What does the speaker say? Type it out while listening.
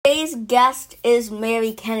Today's guest is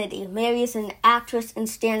Mary Kennedy. Mary is an actress and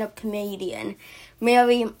stand-up comedian.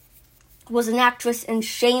 Mary was an actress in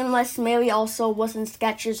Shameless. Mary also was in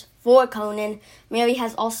sketches for Conan. Mary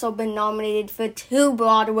has also been nominated for 2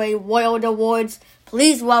 Broadway World Awards.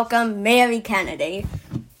 Please welcome Mary Kennedy.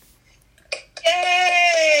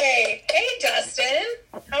 Yay! Hey, Dustin.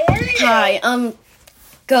 How are you? Hi,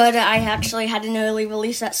 good. I actually had an early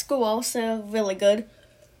release at school, so really good.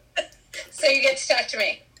 So you get to talk to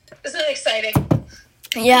me. Isn't that exciting?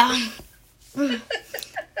 Yeah.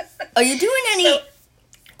 Are you doing any...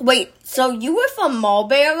 Wait, so you were from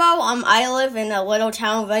Marlboro? I live in a little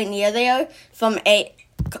town right near there,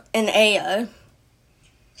 in AO.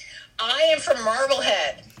 I am from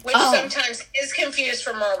Marblehead, which sometimes is confused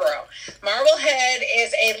for Marlboro. Marblehead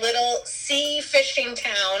is a little sea fishing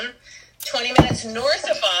town 20 minutes north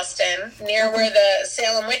of Boston, near where the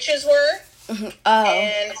Salem witches were. Oh.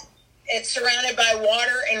 And it's surrounded by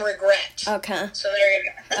water and regret. Okay. So there you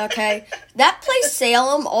go. Okay. That place,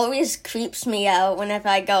 Salem, always creeps me out whenever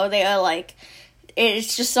I go there. Like,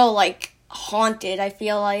 it's just so, like, haunted, I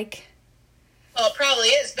feel like. Well, it probably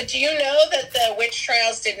is. But do you know that the witch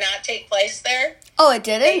trials did not take place there? Oh, it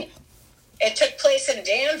didn't? It took place in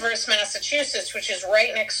Danvers, Massachusetts, which is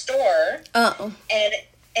right next door. Oh. And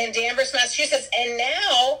in Danvers, Massachusetts. And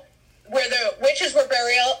now, where the witches were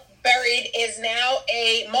buried is now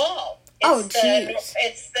a mall.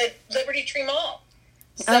 It's the Liberty Tree Mall.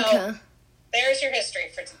 So, okay. There's your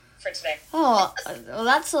history for today. Oh, well,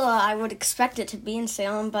 that's I would expect it to be in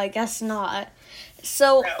Salem, but I guess not.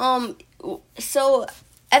 So, so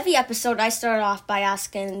every episode I start off by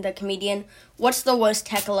asking the comedian, what's the worst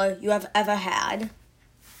heckler you have ever had?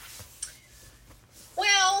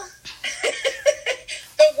 Well,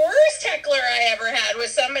 the worst heckler I ever had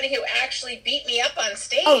was somebody who actually beat me up on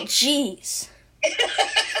stage. Oh, jeez.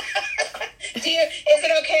 Is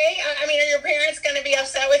it okay? I mean, are your parents going to be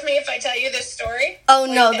upset with me if I tell you this story? Oh,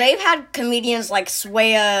 no, they've had comedians, like,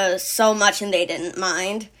 swear so much and they didn't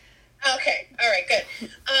mind. Okay, all right, good.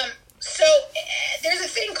 So, there's a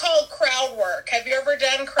thing called crowd work. Have you ever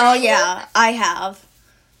done crowd work? Oh, yeah, I have.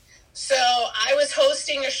 So, I was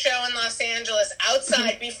hosting a show in Los Angeles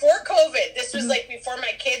outside before COVID. This was, like, before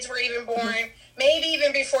my kids were even born, maybe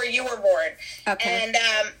even before you were born. Okay. And,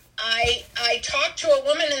 I talked to a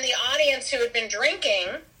woman in the audience who had been drinking,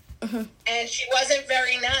 and she wasn't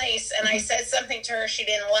very nice, and I said something to her she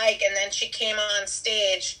didn't like, and then she came on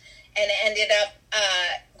stage and ended up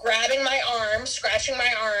grabbing my arm, scratching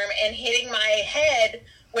my arm, and hitting my head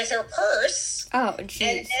with her purse. Oh,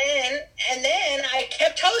 jeez. And then I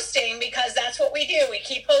kept hosting, because that's what we do. We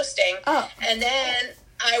keep hosting. Oh. And then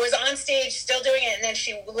I was on stage still doing it, and then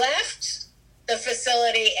she left the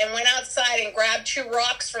facility and went outside and grabbed 2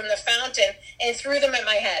 rocks from the fountain and threw them at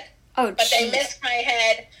my head. Oh, but they missed my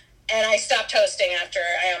head, and I stopped hosting after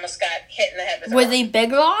I almost got hit in the head with a Were rock. they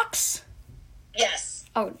big rocks? Yes.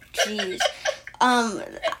 Oh, jeez.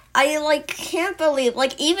 I, can't believe,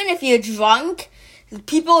 even if you're drunk,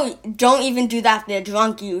 people don't even do that if they're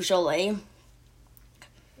drunk, usually.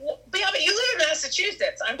 Well, yeah, but you live in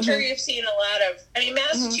Massachusetts. I'm sure you've seen a lot of...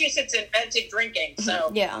 Massachusetts invented drinking,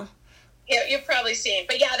 so... Yeah. Yeah, you've probably seen.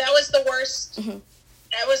 But yeah, that was the worst.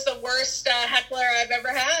 That was the worst heckler I've ever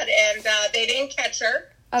had, and they didn't catch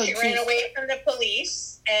her. Oh, she ran away from the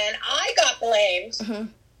police, and I got blamed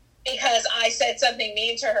because I said something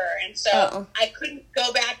mean to her, and so I couldn't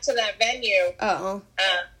go back to that venue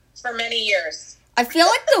for many years. I feel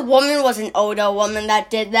like the woman was an older woman that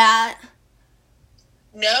did that.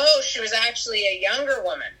 No, she was actually a younger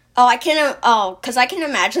woman. Because I can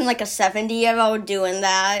imagine, a 70-year-old doing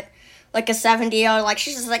that. Like a 70-year-old,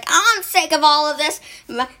 she's just like, oh, I'm sick of all of this.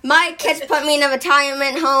 My kids put me in a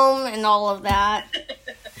retirement home and all of that.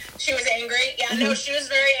 She was angry? Yeah, no, she was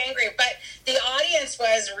very angry. But the audience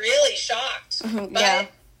was really shocked. But, I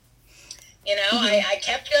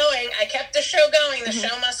kept going. I kept the show going. The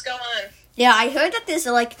show must go on. Yeah, I heard that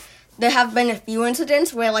there have been a few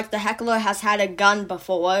incidents where, the heckler has had a gun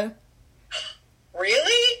before.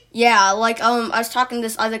 Really? Yeah, I was talking to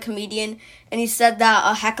this other comedian, and he said that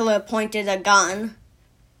a heckler pointed a gun.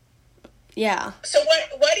 Yeah. So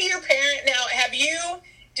what do your parents... Now,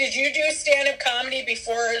 did you do stand-up comedy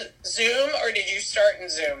before Zoom, or did you start in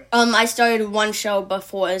Zoom? I started one show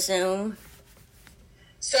before Zoom.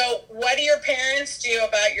 So what do your parents do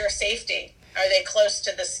about your safety? Are they close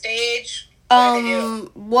to the stage?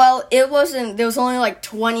 Well, there was only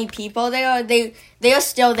 20 people there. They are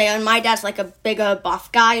still there, and my dad's a bigger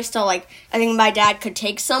buff guy, so I think my dad could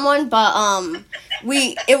take someone, but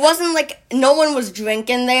it wasn't no one was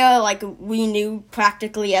drinking there, we knew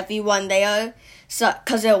practically everyone there, So,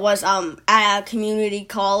 because it was at a community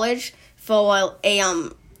college for a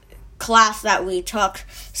class that we took.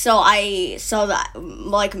 So that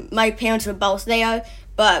like my parents were both there,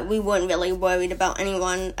 but we weren't really worried about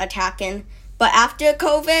anyone attacking. But after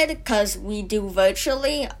COVID, because we do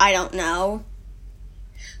virtually, I don't know.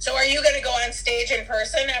 So are you going to go on stage in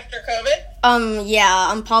person after COVID? Yeah,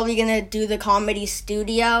 I'm probably going to do the Comedy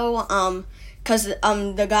Studio, because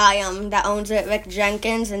the guy that owns it, Rick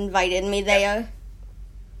Jenkins, invited me there.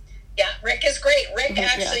 Yeah, Rick is great. Rick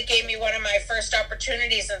actually gave me one of my first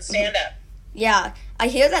opportunities in stand-up. Yeah, I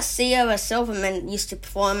hear that Sierra Silverman used to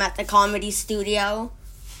perform at the Comedy Studio.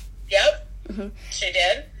 Yep, she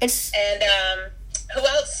did. And who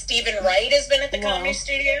else? Stephen Wright has been at the Comedy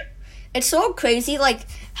Studio. It's so crazy, like,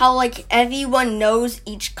 how, like, everyone knows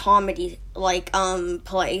each comedy, like,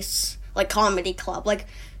 place, like, comedy club. Like,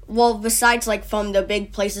 well, besides, like, from the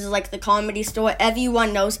big places like the Comedy Store,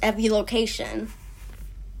 everyone knows every location.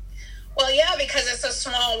 Well, yeah, because it's a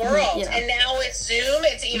small world, and now with Zoom,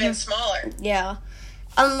 it's even smaller. Yeah.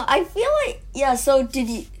 I feel like, so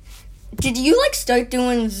did you, like, start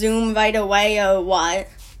doing Zoom right away, or what?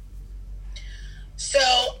 So,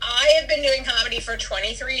 I have been doing comedy for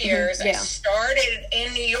 23 years. I started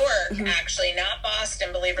in New York, actually, not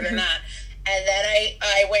Boston, believe it or not. And then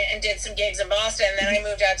I went and did some gigs in Boston, and then I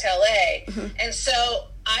moved out to LA. And so,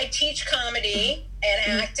 I teach comedy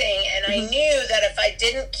and acting, and I knew that if I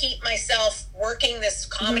didn't keep myself working this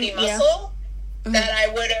comedy muscle, that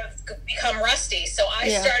I would have become rusty. So I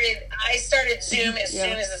started Zoom as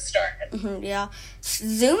soon as it started.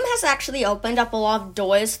 Zoom has actually opened up a lot of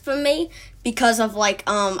doors for me because of, like,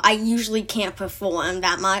 I usually can't perform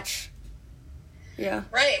that much. Yeah.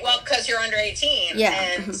 Right. Well, because you're under 18.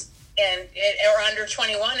 Yeah. Or under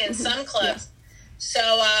 21 in some clubs. So,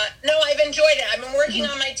 no, I've enjoyed it. I've been working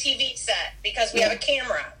on my TV set because we have a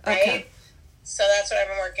camera, right? Okay. So that's what I've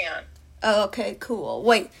been working on. Oh, okay, cool.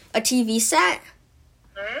 Wait, a TV set?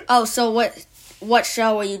 Oh, so what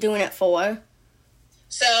show are you doing it for?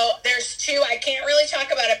 So there's two. I can't really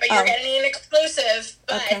talk about it, but you're getting an exclusive.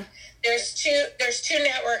 But there's two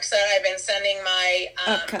networks that I've been sending my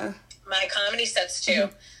my comedy sets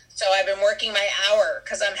to. So I've been working my hour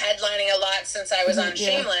because I'm headlining a lot since I was on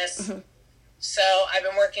Shameless. So I've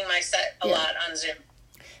been working my set a lot on Zoom.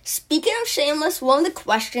 Speaking of Shameless, one of the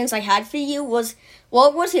questions I had for you was,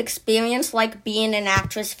 what was the experience like being an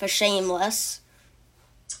actress for Shameless?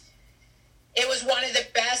 It was one of the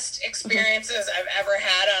best experiences I've ever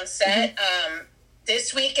had on set.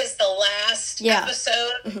 This week is the last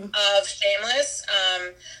episode of Shameless.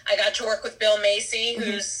 I got to work with Bill Macy,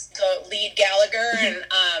 who's the lead Gallagher, and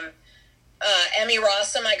Emmy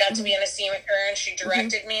Rossum. I got to be in a scene with her, and she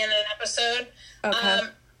directed me in an episode.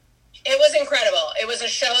 It was incredible. It was a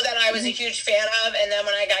show that I was a huge fan of, and then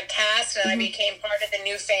when I got cast and I became part of the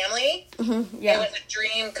new family, it was a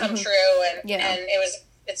dream come true, and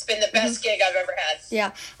it's been the best gig I've ever had.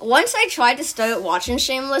 Yeah. Once I tried to start watching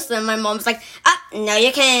Shameless, then my mom's like, no,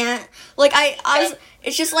 you can't. Like, I was,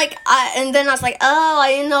 it's just like, and then I was like, oh,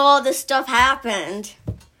 I didn't know all this stuff happened.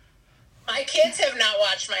 My kids have not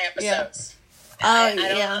watched my episodes. I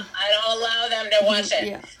don't allow them to watch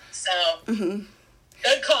it. So,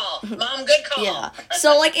 good call. Mom, good call. Yeah.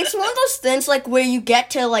 So, like, it's one of those things, like, where you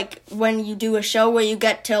get to, like, when you do a show where you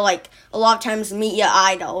get to, like, a lot of times meet your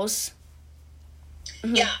idols.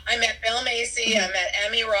 Yeah, I met Bill Macy, I met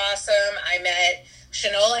Emmy Rossum, I met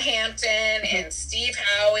Shanola Hampton and Steve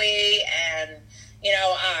Howie, and, you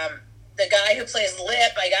know, the guy who plays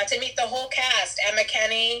Lip. I got to meet the whole cast, Emma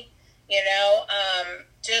Kenny, you know,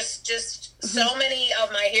 just so many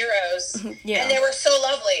of my heroes, and they were so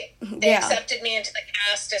lovely. They accepted me into the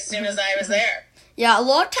cast as soon as I was there. Yeah, a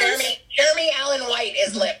lot of times... Jeremy Allen White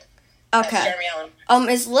is Lip. Okay. That's Jeremy Allen.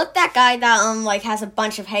 Is Lip that guy that, like, has a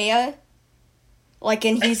bunch of hair? Like,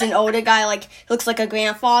 and he's an older guy, like, looks like a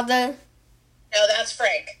grandfather? No, that's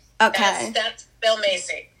Frank. Okay. That's Bill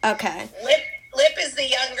Macy. Okay. Lip is the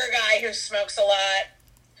younger guy who smokes a lot,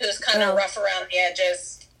 who's kind of rough around the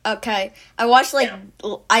edges. Okay. I watched, like,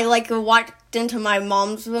 I walked into my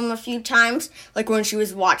mom's room a few times, like, when she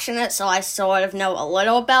was watching it, so I sort of know a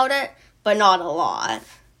little about it, but not a lot.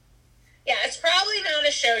 Yeah, it's probably not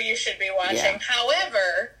a show you should be watching. Yeah.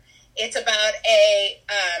 However, it's about a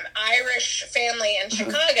Irish family in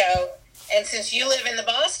Chicago, and since you live in the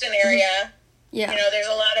Boston area, you know, there's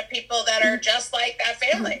a lot of people that are just like that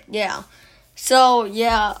family. Yeah. So,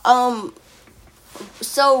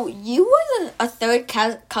 so you were a third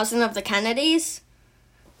cousin of the Kennedys?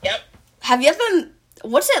 Yep. Have you ever,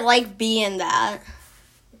 what's it like being that?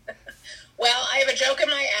 Well, I have a joke in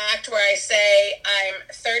my act where I say I'm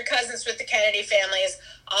third cousins with the Kennedy families.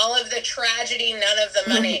 all of the tragedy, none of the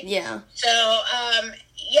money. Yeah. So,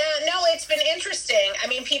 it's been interesting. I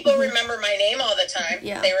mean, people remember my name all the time.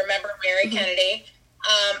 Yeah. They remember Mary Kennedy.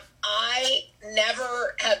 I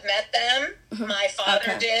never have met them. My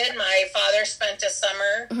father did. My father spent a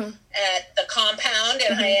summer at the compound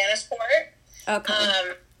in Hyannisport. Okay.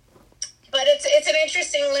 But it's an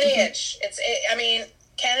interesting lineage.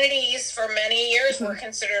 Kennedys for many years were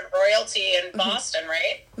considered royalty in Boston,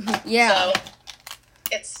 right? Yeah. So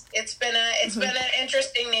it's been an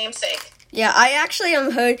interesting namesake. Yeah, I actually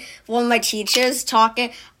heard one of my teachers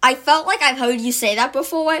talking. I felt like I've heard you say that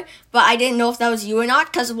before, but I didn't know if that was you or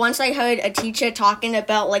not, because once I heard a teacher talking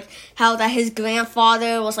about, like, how that his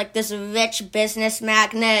grandfather was, like, this rich business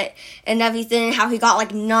magnate and everything, how he got,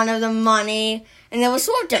 like, none of the money, and it was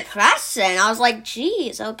sort of depressing. I was like,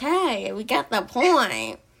 geez, okay, we get the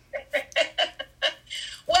point.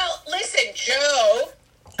 Well, listen, Joe,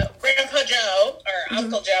 Grandpa Joe, or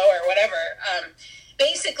Uncle Joe, or whatever,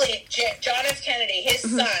 basically, John F. Kennedy, his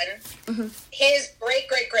son, his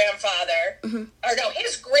great-great-grandfather,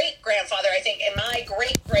 his great-grandfather, I think, and my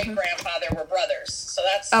great-great-grandfather were brothers. So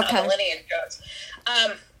that's how the lineage goes.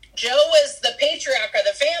 Joe was the patriarch of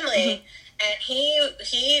the family, and he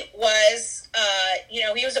was,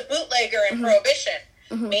 he was a bootlegger in Prohibition,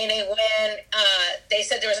 meaning when they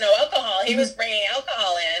said there was no alcohol, he was bringing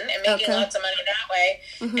alcohol in and making lots of money that way.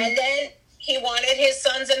 And then he wanted his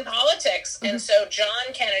sons in politics, and so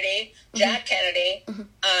John Kennedy, Jack Kennedy,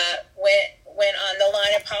 went on the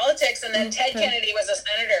line of politics, and then Ted Kennedy was a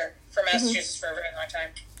senator for Massachusetts for a very long time.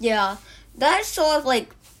 Yeah, that's sort of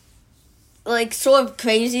like sort of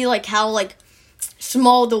crazy, like how like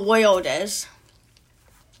small the world is.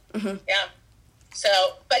 Yeah. So,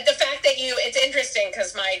 but the fact that it's interesting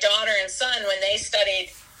because my daughter and son, when they studied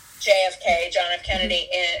JFK, John F. Kennedy,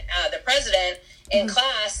 in the president, in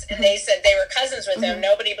class, and they said they were cousins with him.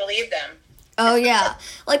 Nobody believed them. Oh yeah,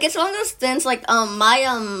 like it's one of those things. Like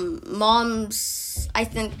my mom's, I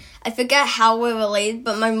forget how we're related,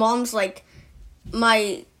 but my mom's like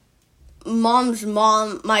my mom's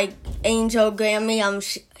mom, my angel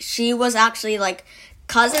Grammy. She was actually like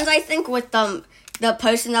cousins, I think, with the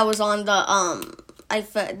person that was on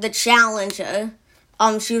the Challenger.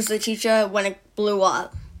 She was the teacher when it blew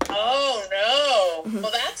up. Oh no!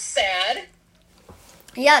 Well, that's sad.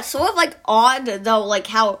 Yeah, it's sort of, like, odd, though, like,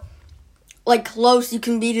 how, like, close you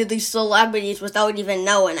can be to these celebrities without even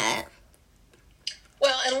knowing it.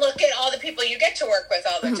 Well, and look at all the people you get to work with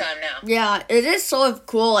all the time now. Yeah, it is sort of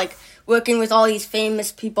cool, like, working with all these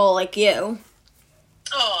famous people like you.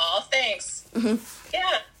 Aw, thanks.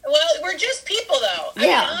 Yeah, well, we're just people, though. I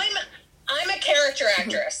mean, I'm a character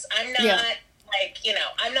actress. I'm not,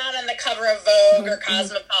 I'm not on the cover of Vogue or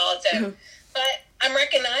Cosmopolitan, but I'm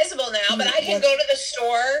recognizable now, but I can go to the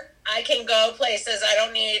store. I can go places. I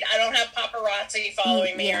don't have paparazzi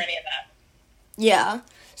following me or any of that. Yeah.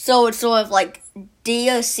 So it's sort of like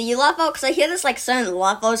D or C level? Because I hear there's like certain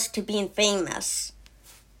levels to being famous.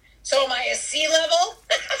 So am I a C level?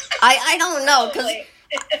 I don't know. Because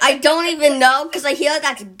I don't even know. Because I hear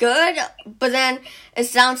that's good. But then it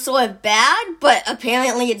sounds sort of bad. But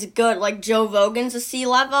apparently it's good. Like Joe Rogan's a C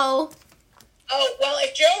level. Oh, well,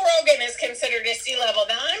 if Joe Rogan is considered a C level,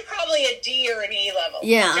 then I'm probably a D or an E level.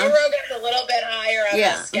 Yeah. Joe Rogan's a little bit higher on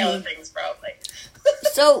the scale of things, probably.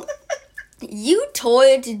 So, you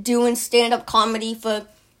toured doing stand-up comedy for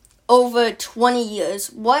over 20 years.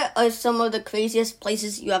 What are some of the craziest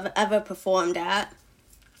places you have ever performed at?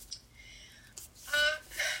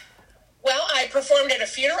 Well, I performed at a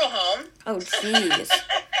funeral home. Oh, jeez.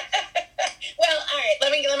 Well, all right, let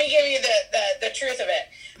me give you the truth of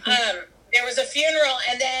it. There was a funeral,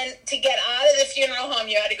 and then to get out of the funeral home,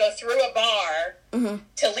 you had to go through a bar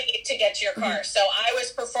to leave to get to your car. So I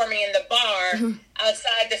was performing in the bar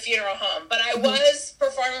outside the funeral home. But I was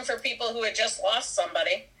performing for people who had just lost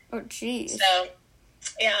somebody. Oh, jeez. So,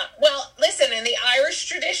 yeah. Well, listen, in the Irish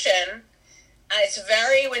tradition, it's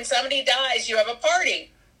when somebody dies, you have a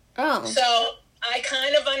party. Oh. So I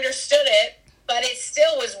kind of understood it, but it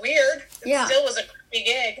still was weird. It still was a creepy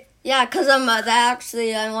gig. Yeah, because I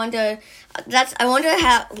wonder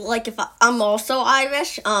how, like, if I'm also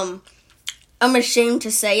Irish. I'm ashamed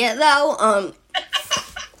to say it, though. Why?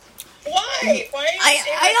 Why are you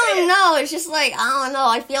ashamed I don't know. It's just like, I don't know.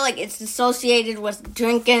 I feel like it's associated with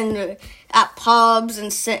drinking at pubs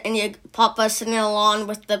and your papa sitting along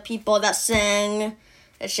with the people that sing.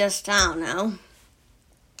 It's just, I don't know.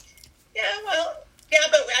 Yeah, well,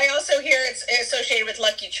 but I also hear it's associated with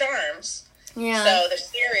Lucky Charms. Yeah. So the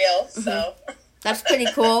cereal, so. That's pretty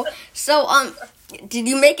cool. So, did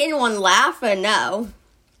you make anyone laugh or no?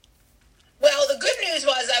 Well, the good news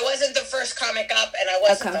was I wasn't the first comic up, and I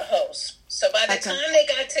wasn't the host. So by the time they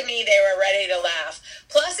got to me, they were ready to laugh.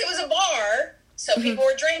 Plus, it was a bar, so people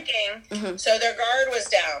were drinking, so their guard was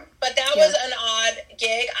down. But that was an odd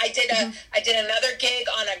gig. I did another gig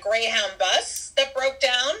on a Greyhound bus that broke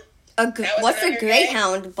down. What's a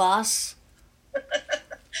Greyhound bus?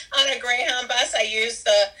 On a Greyhound bus, I used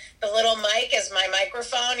the little mic as my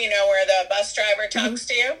microphone, where the bus driver talks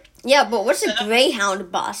to you. Yeah, but what's a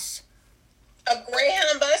Greyhound bus? A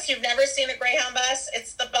Greyhound bus? You've never seen a Greyhound bus?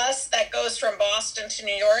 It's the bus that goes from Boston to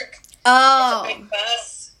New York. Oh. It's a big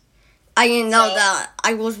bus. I didn't know that.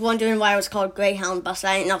 I was wondering why it was called Greyhound bus.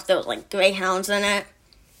 I didn't know if there was, like, greyhounds in it.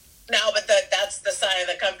 No, but that's the sign of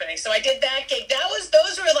the company. So I did that gig.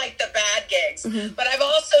 Those were like the bad gigs. But I've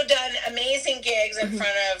also done amazing gigs in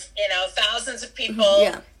front of, thousands of people.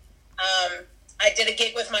 Yeah. I did a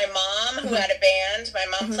gig with my mom who had a band. My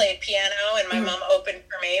mom played piano, and my mom opened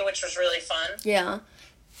for me, which was really fun. Yeah.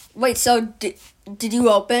 Wait, so did you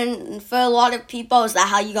open for a lot of people? Is that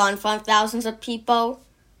how you got in front of thousands of people?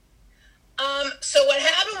 So what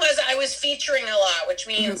happened was I was featuring a lot, which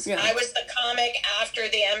means I was the comic after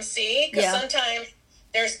the MC, because sometimes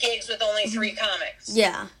there's gigs with only 3 comics.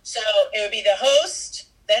 Yeah. So it would be the host,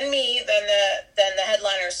 then me, then the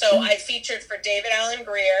headliner. So I featured for David Allen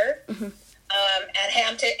Greer. At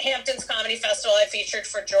Hampton's Comedy Festival, I featured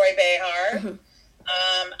for Joy Behar.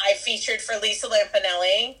 I featured for Lisa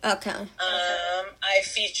Lampanelli. Okay. I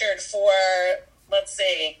featured for, let's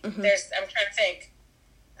see, I'm trying to think.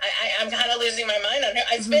 I'm kind of losing my mind on it.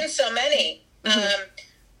 It's been so many.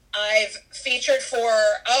 I've featured for,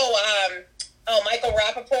 Michael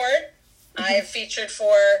Rappaport. I've featured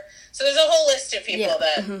for, so there's a whole list of people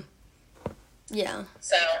that. Yeah.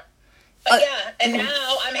 So, but and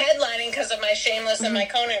now I'm headlining because of my Shameless and my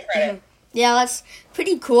Conan credit. Yeah, that's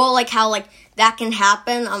pretty cool, like, how, like, that can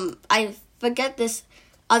happen. I forget this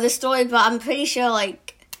other story, but I'm pretty sure, like,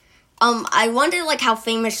 I wonder, like, how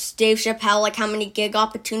famous Dave Chappelle, like, how many gig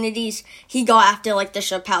opportunities he got after, like, the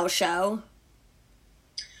Chappelle show.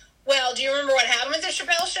 Well, do you remember what happened with the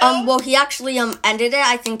Chappelle show? Well, he actually, ended it,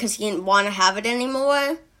 I think, because he didn't want to have it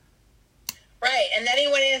anymore. Right, and then he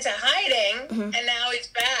went into hiding, and now he's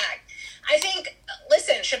back. I think,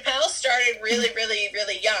 listen, Chappelle started really, really,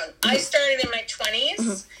 really young. I started in my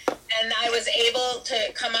 20s, and I was able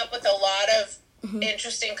to come up with a lot of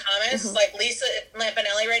interesting comments. Like Lisa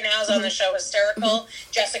Lampanelli right now is on the show Hysterical.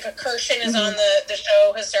 Jessica Kirshen is on the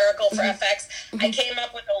show Hysterical for FX. I came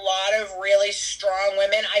up with a lot of really strong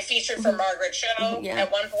women. I featured for Margaret Cho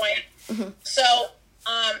at one point. So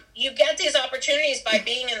you get these opportunities by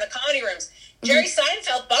being in the comedy rooms. Jerry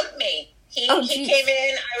Seinfeld bumped me. He came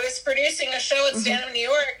in. I was producing a show at Stand Up New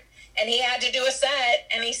York, and he had to do a set.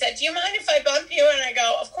 And he said, "Do you mind if I bump you?" And I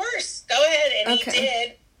go, "Of course, go ahead." And he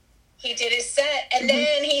did. He did his set, and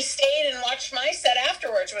then he stayed and watched my set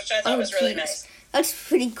afterwards, which I thought was really nice. That's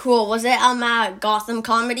pretty cool. Was it at Gotham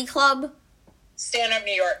Comedy Club? Stand Up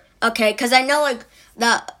New York. Okay, because I know, like,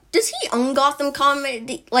 does he own Gotham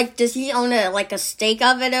Comedy? Like, does he own a stake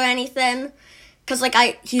of it or anything? Because, like,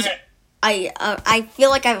 I feel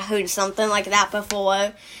like I've heard something like that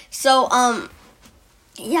before. So,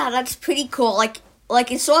 yeah, that's pretty cool. Like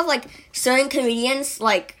it's sort of like certain comedians,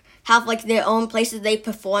 like, have, like, their own places they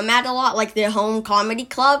perform at a lot, like their home comedy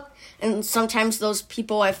club, and sometimes those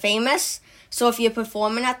people are famous. So if you're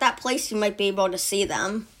performing at that place, you might be able to see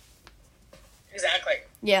them. Exactly.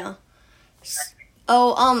 Yeah.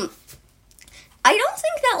 Oh, I don't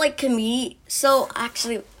think that, like, so,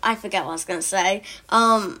 actually, I forget what I was gonna say.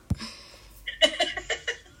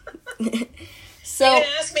 So, you can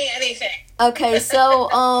ask me anything. Okay, so,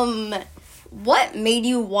 what made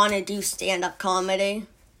you want to do stand-up comedy?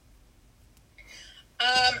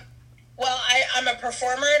 Well, I'm a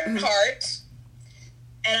performer at heart,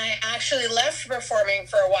 and I actually left performing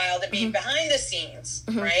for a while to be behind the scenes,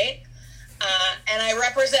 right? And I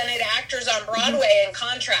represented actors on Broadway in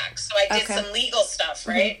contracts, so I did some legal stuff,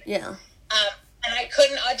 right? Yeah. And I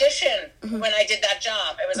couldn't audition when I did that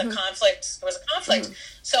job. It was a conflict. It was a conflict.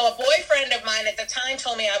 So a boyfriend of mine at the time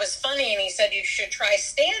told me I was funny, and he said, "You should try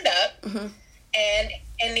stand-up." And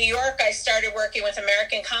in New York, I started working with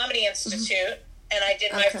American Comedy Institute, and I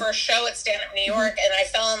did my first show at Stand Up New York, and I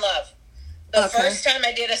fell in love. The first time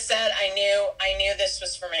I did a set, I knew this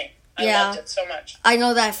was for me. I loved it so much. I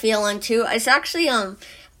know that feeling too. It's actually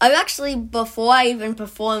before I even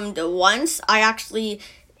performed once, I actually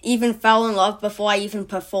even fell in love before I even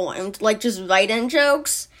performed. Like, just writing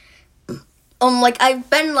jokes. Like, I've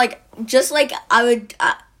been, like, just, like, I would,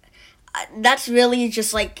 that's really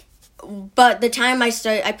just, like, but the time I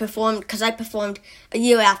performed, because I performed a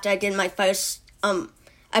year after I did my first,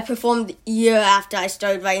 I performed a year after I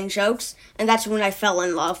started writing jokes, and that's when I fell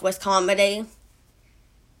in love with comedy.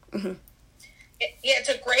 Mm-hmm. Yeah, it's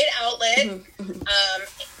a great outlet,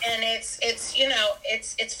 and it's you know,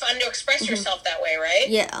 it's fun to express yourself that way, right?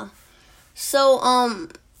 Yeah. So,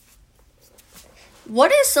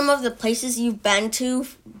 what are some of the places you've been to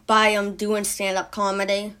by doing stand-up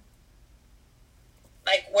comedy?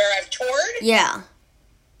 Like where I've toured? Yeah.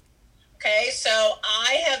 Okay, so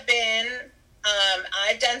I have been,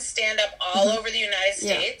 I've done stand-up all over the United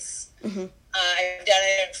States. Mm-hmm. I've done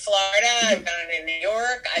it in Florida. I've done it in New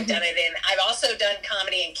York. I've done it I've also done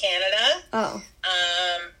comedy in Canada. Oh.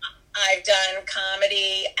 I've done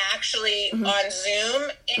comedy actually on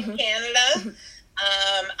Zoom in Canada.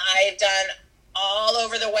 I've done all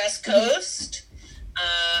over the West Coast.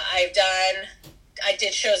 I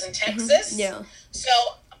did shows in Texas. Yeah. So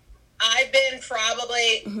I've been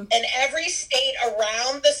probably in every state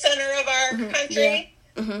around the center of our country.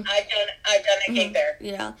 I've done a gig there.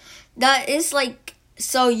 Yeah. That is like,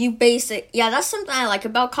 so you that's something I like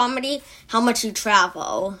about comedy, how much you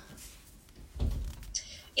travel.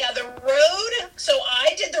 Yeah, the road, so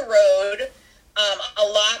I did the road a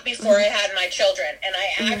lot before I had my children, and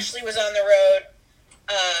I actually was on the road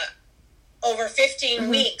over 15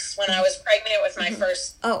 weeks when I was pregnant with my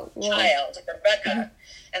first child, Rebecca.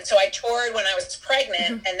 And so I toured when I was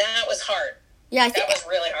pregnant, and that was hard. Yeah, that was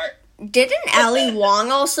really hard. Didn't Ali Wong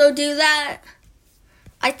also do that?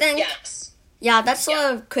 I think. Yes. Yeah, that's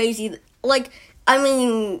sort of crazy. Like, I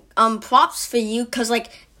mean, props for you, because,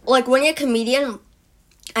 like when you're a comedian,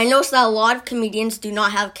 I noticed that a lot of comedians do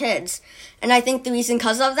not have kids. And I think the reason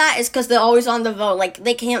because of that is because they're always on the road. Like,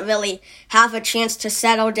 they can't really have a chance to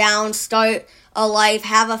settle down, start a life,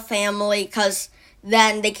 have a family, because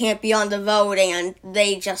then they can't be on the road and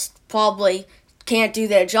they just probably can't do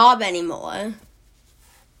their job anymore.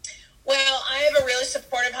 Well, I have a really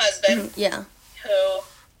supportive husband who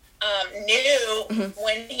knew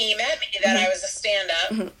when he met me that I was a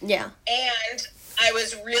stand-up. Yeah. And I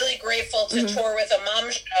was really grateful to tour with a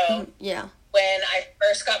mom show when I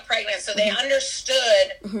first got pregnant. So they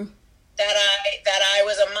understood that I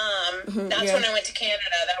was a mom. That's when I went to Canada.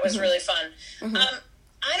 That was really fun.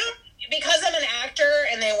 I don't, because I'm an actor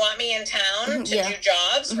and they want me in town to do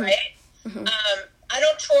jobs, right? I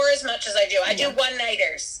don't tour as much as I do. I do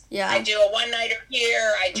one-nighters. Yeah. I do a one-nighter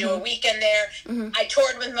here. I do a weekend there. I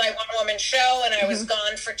toured with my one-woman show, and I was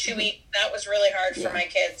gone for 2 weeks. That was really hard for my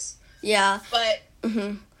kids. Yeah. But...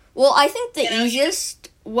 Well, I think the easiest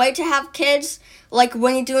way to have kids, like,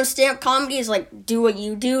 when you're doing stand-up comedy is, like, do what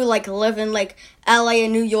you do. Like, live in, like, LA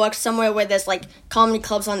and New York, somewhere where there's, like, comedy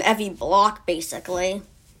clubs on every block, basically.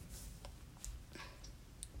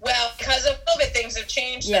 Well, because of COVID, things have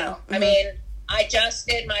changed, though. I mean... I just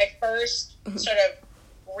did my first sort of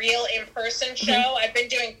real in-person show. I've been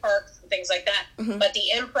doing parks and things like that, but the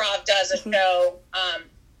Improv does a show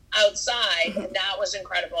outside, and that was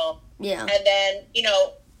incredible. Yeah. And then, you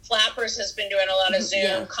know, Flappers has been doing a lot of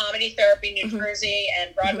Zoom, Comedy Therapy New Jersey,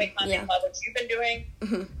 and Broadway Comedy Club, which you've been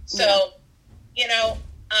doing. So, you know,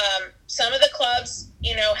 some of the clubs,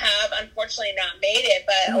 you know, have unfortunately not made it,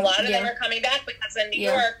 but a lot of them are coming back because in New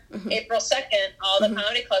York, April 2nd, all the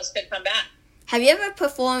comedy clubs could come back. Have you ever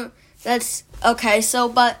performed, but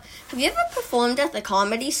have you ever performed at the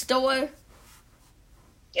Comedy Store?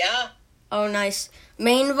 Yeah. Oh, nice.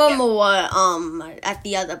 Main room or at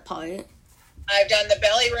the other part? I've done the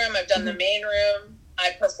Belly Room, I've done the Main Room,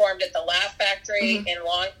 I performed at the Laugh Factory in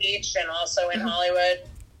Long Beach and also in Hollywood.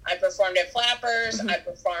 I performed at Flappers, I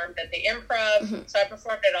performed at the Improv, so I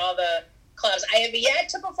performed at all the clubs. I have yet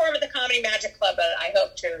to perform at the Comedy Magic Club, but I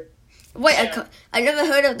hope to. Wait, I never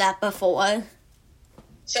heard of that before.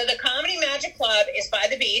 So the Comedy Magic Club is by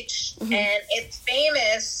the beach, and it's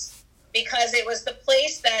famous because it was the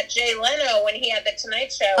place that Jay Leno, when he had the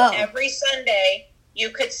Tonight Show, every Sunday you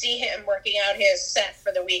could see him working out his set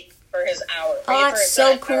for the week for his hour. Oh, that's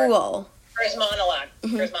so cool. For his monologue.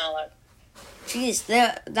 Jeez,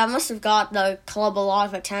 that must have got the club a lot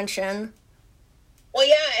of attention. Well,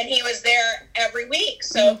 yeah, and he was there every week,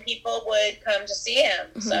 so people would come to see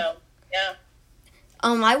him. So, yeah.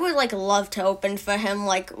 I would, like, love to open for him,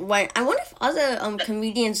 like, when... I wonder if other,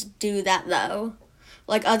 comedians do that, though.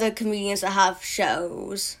 Like, other comedians that have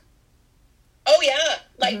shows. Oh, yeah.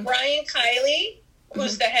 Like, Brian Kiley,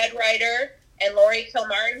 who's the head writer, and Laurie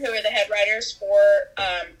Kilmartin, who are the head writers for,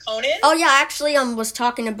 Conan. Oh, yeah, I actually, was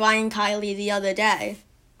talking to Brian Kiley the other day.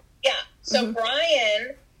 Yeah. So,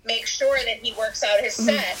 Brian makes sure that he works out his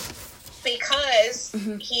set because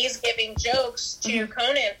he's giving jokes to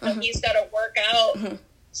Conan, so he's got to work out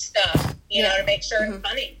stuff, you know, to make sure it's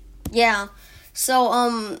funny. Yeah.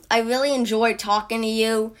 So, I really enjoyed talking to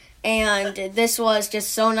you, and this was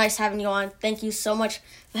just so nice having you on. Thank you so much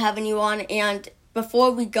for having you on. And before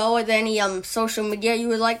we go, are there any social media you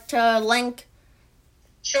would like to link?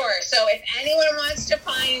 Sure. So if anyone wants to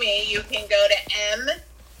find me, you can go to M.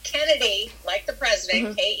 Kennedy, like the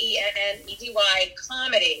president, Kennedy,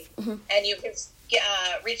 comedy. And you can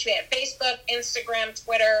reach me at Facebook, Instagram,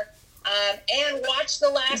 Twitter, and watch the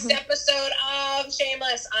last episode of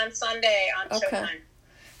Shameless on Sunday on Showtime.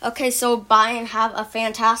 Okay, so bye and have a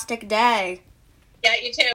fantastic day. Yeah, you too.